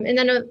 And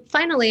then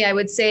finally, I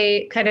would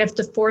say kind of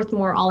the fourth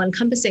more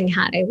all-encompassing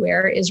hat I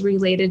wear is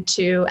related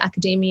to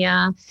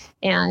academia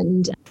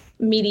and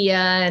media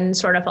and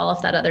sort of all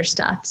of that other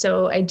stuff.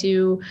 So I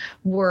do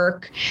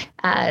work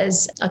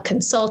as a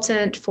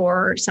consultant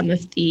for some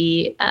of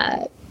the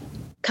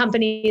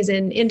companies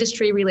in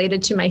industry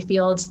related to my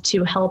field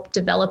to help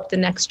develop the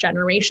next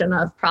generation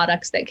of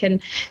products that can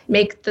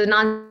make the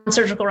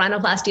non-surgical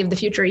rhinoplasty of the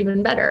future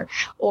even better,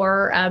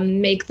 or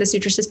make the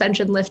suture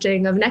suspension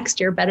lifting of next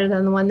year better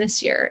than the one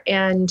this year.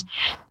 And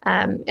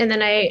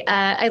then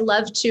I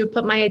love to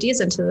put my ideas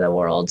into the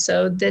world.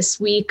 So this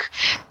week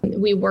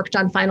we worked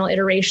on final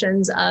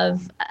iterations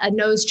of a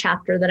nose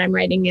chapter that I'm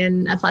writing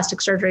in a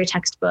plastic surgery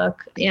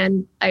textbook.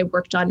 And I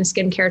worked on a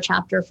skincare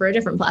chapter for a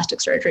different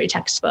plastic surgery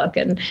textbook.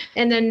 And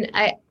then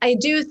I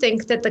do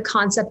think that the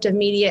concept of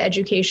media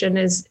education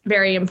is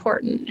very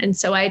important. And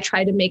so I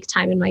try to make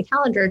time in my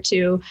calendar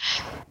to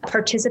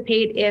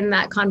participate in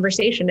that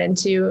conversation and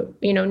to,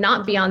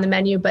 not be on the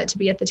menu, but to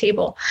be at the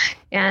table.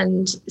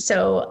 And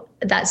so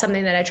that's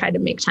something that I try to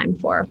make time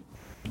for.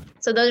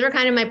 So those are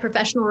kind of my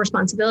professional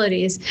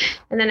responsibilities.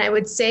 And then I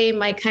would say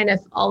my kind of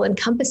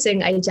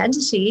all-encompassing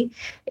identity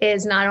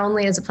is not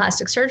only as a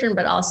plastic surgeon,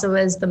 but also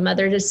as the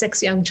mother to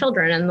 6 young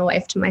children and the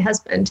wife to my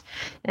husband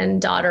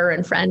and daughter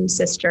and friend,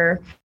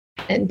 sister,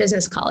 and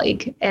business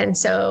colleague. And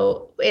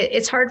so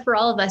it's hard for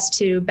all of us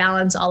to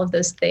balance all of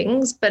those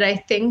things. But I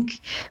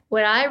think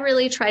what I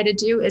really try to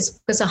do is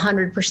focus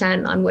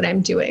 100% on what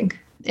I'm doing.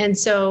 And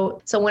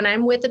so when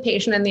I'm with a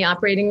patient in the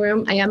operating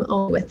room, I am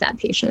only with that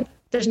patient.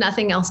 There's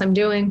nothing else I'm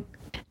doing.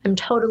 I'm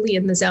totally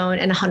in the zone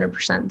and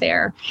 100%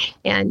 there.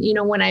 And,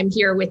 when I'm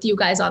here with you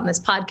guys on this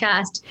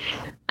podcast,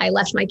 I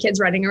left my kids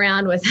running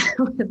around with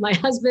my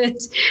husband,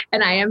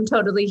 and I am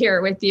totally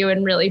here with you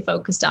and really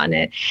focused on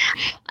it.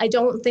 I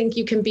don't think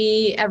you can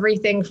be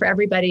everything for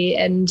everybody.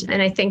 And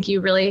I think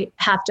you really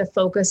have to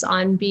focus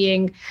on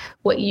being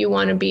what you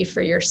want to be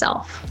for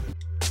yourself.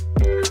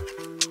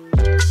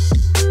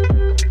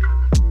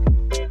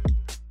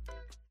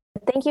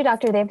 Thank you,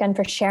 Dr. Devgan,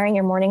 for sharing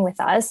your morning with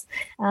us.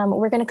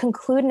 We're going to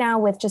conclude now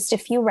with just a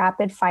few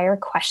rapid fire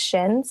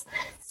questions.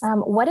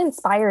 What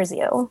inspires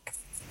you?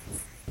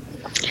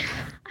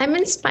 I'm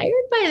inspired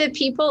by the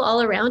people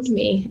all around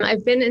me.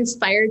 I've been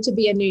inspired to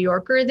be a New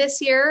Yorker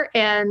this year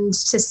and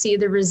to see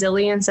the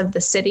resilience of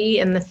the city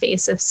in the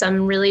face of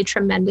some really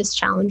tremendous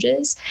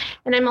challenges.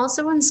 And I'm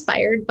also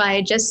inspired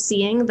by just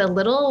seeing the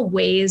little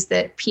ways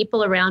that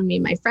people around me,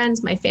 my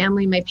friends, my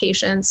family, my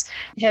patients,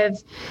 have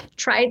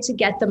tried to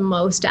get the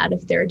most out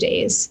of their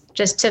days,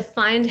 just to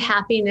find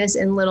happiness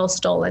in little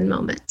stolen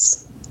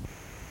moments.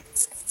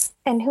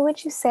 And who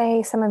would you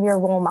say some of your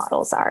role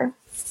models are?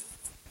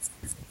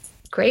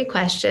 Great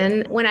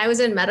question. When I was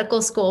in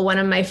medical school, one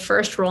of my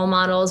first role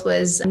models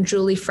was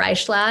Julie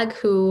Freischlag,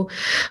 who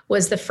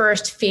was the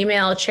first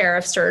female chair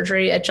of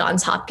surgery at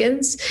Johns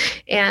Hopkins.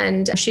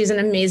 And she's an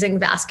amazing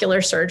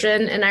vascular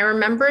surgeon. And I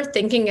remember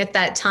thinking at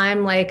that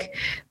time, like,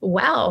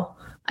 wow,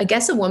 I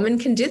guess a woman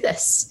can do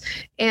this.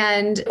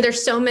 And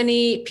there's so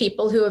many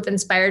people who have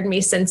inspired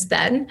me since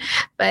then,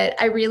 but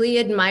I really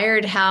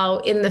admired how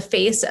in the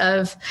face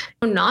of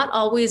not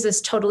always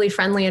this totally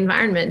friendly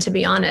environment, to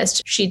be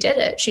honest, she did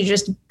it. She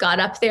just got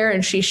up there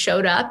and she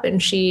showed up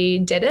and she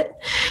did it.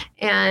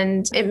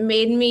 And it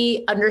made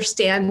me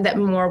understand that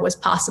more was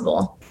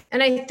possible.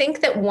 And I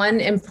think that one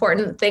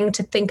important thing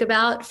to think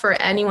about for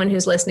anyone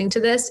who's listening to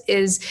this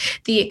is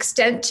the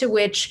extent to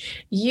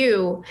which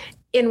you,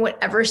 in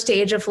whatever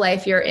stage of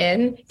life you're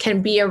in,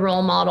 can be a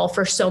role model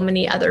for so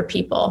many other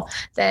people.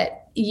 That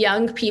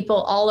young people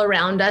all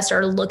around us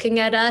are looking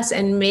at us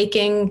and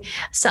making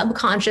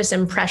subconscious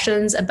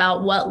impressions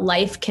about what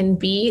life can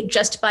be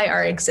just by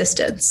our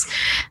existence.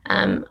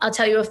 I'll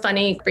tell you a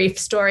funny, brief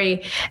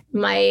story.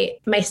 My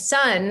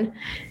son,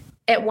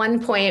 at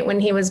one point when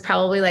he was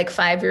probably like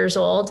 5 years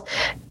old,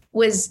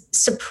 was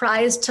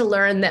surprised to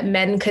learn that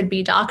men could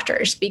be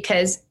doctors,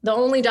 because the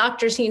only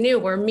doctors he knew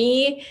were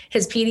me,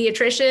 his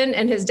pediatrician,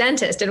 and his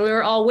dentist, and we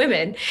were all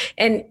women.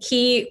 And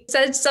he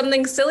said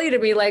something silly to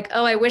me like,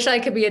 "Oh, I wish I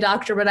could be a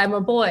doctor, but I'm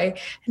a boy."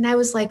 And I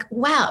was like,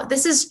 wow,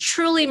 this is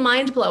truly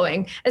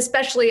mind-blowing,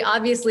 especially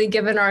obviously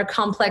given our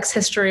complex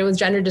history with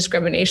gender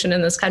discrimination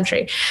in this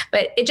country.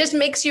 But it just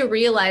makes you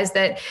realize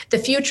that the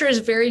future is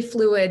very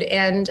fluid.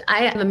 And I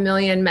have a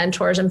million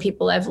mentors and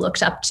people I've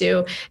looked up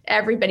to.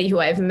 Everybody who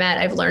I've met,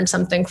 I've learned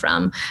something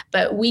from,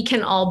 but we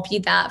can all be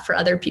that for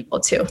other people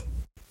too.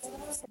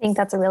 I think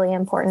that's a really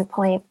important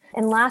point.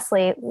 And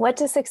lastly, what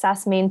does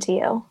success mean to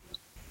you?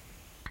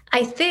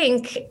 I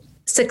think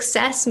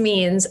success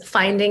means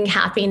finding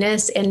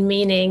happiness and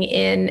meaning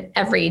in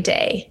every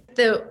day.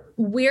 The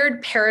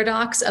weird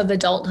paradox of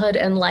adulthood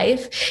and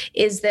life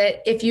is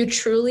that if you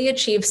truly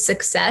achieve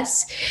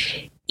success,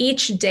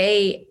 each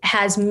day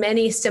has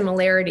many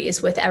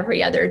similarities with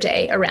every other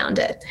day around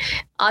it.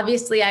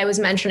 Obviously, I was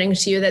mentioning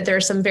to you that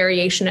there's some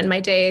variation in my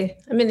day.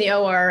 I'm in the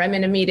OR, I'm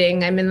in a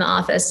meeting, I'm in the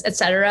office,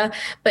 etc.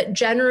 But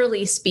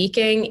generally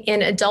speaking,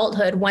 in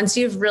adulthood, once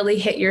you've really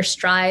hit your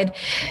stride,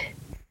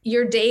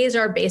 your days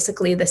are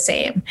basically the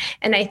same.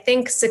 And I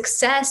think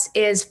success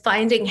is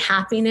finding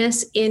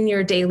happiness in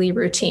your daily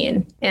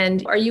routine.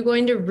 And are you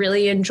going to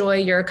really enjoy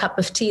your cup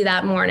of tea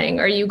that morning?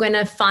 Are you going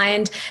to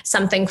find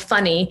something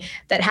funny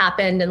that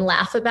happened and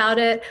laugh about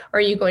it? Or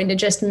are you going to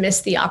just miss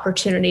the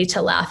opportunity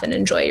to laugh and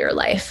enjoy your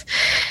life?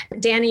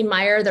 Danny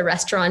Meyer, the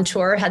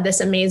restaurateur, had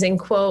this amazing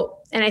quote.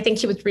 And I think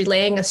he was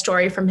relaying a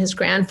story from his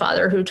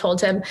grandfather who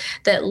told him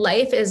that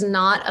life is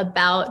not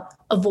about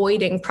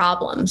avoiding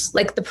problems.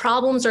 Like, the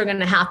problems are going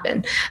to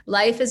happen.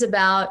 Life is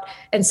about,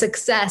 and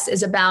success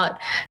is about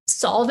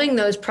solving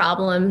those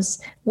problems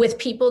with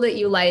people that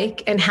you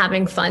like and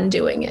having fun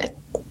doing it.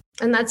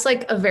 And that's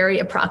like a very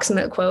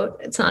approximate quote.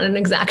 It's not an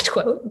exact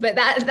quote, but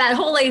that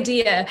whole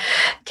idea,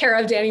 care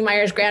of Danny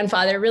Meyer's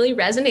grandfather, really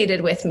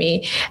resonated with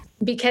me,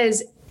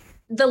 because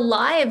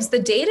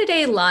the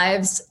day-to-day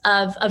lives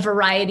of a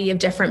variety of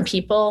different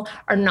people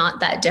are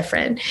not that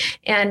different.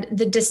 And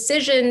the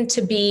decision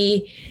to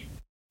be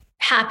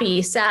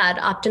happy, sad,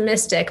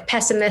 optimistic,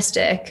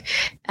 pessimistic,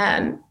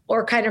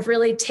 or kind of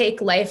really take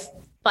life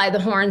by the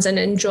horns and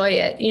enjoy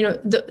it.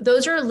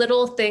 Those are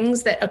little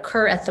things that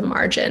occur at the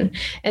margin.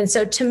 And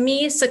so to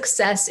me,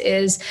 success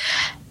is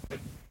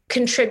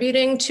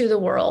contributing to the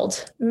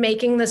world,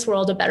 making this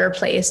world a better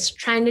place,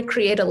 trying to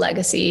create a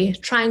legacy,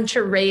 trying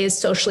to raise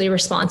socially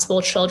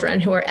responsible children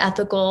who are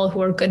ethical, who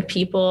are good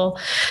people,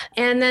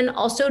 and then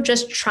also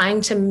just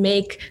trying to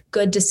make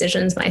good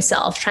decisions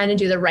myself, trying to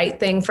do the right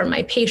thing for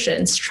my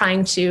patients,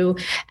 trying to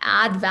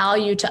add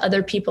value to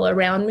other people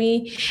around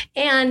me,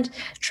 and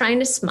trying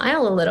to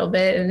smile a little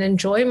bit and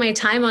enjoy my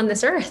time on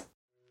this earth.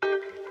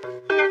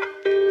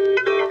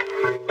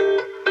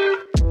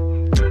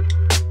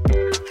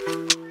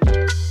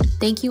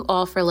 Thank you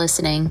all for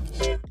listening.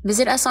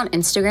 Visit us on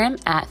Instagram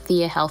at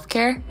Thea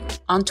Healthcare,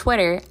 on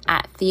Twitter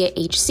at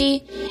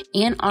TheaHC,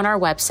 and on our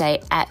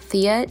website at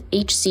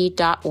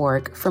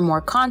theahc.org for more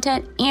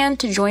content and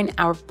to join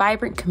our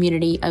vibrant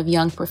community of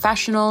young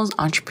professionals,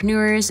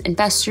 entrepreneurs,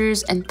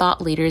 investors, and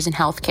thought leaders in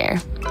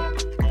healthcare.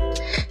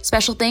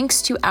 Special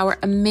thanks to our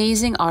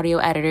amazing audio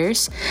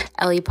editors,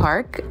 Ellie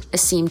Park,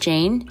 Asim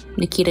Jain,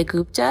 Nikita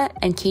Gupta,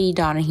 and Katie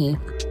Donahue.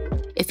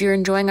 If you're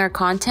enjoying our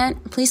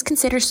content, please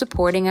consider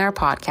supporting our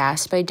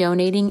podcast by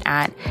donating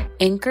at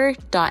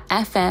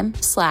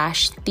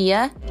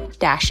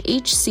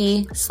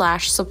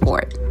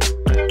anchor.fm/thea-hc/support.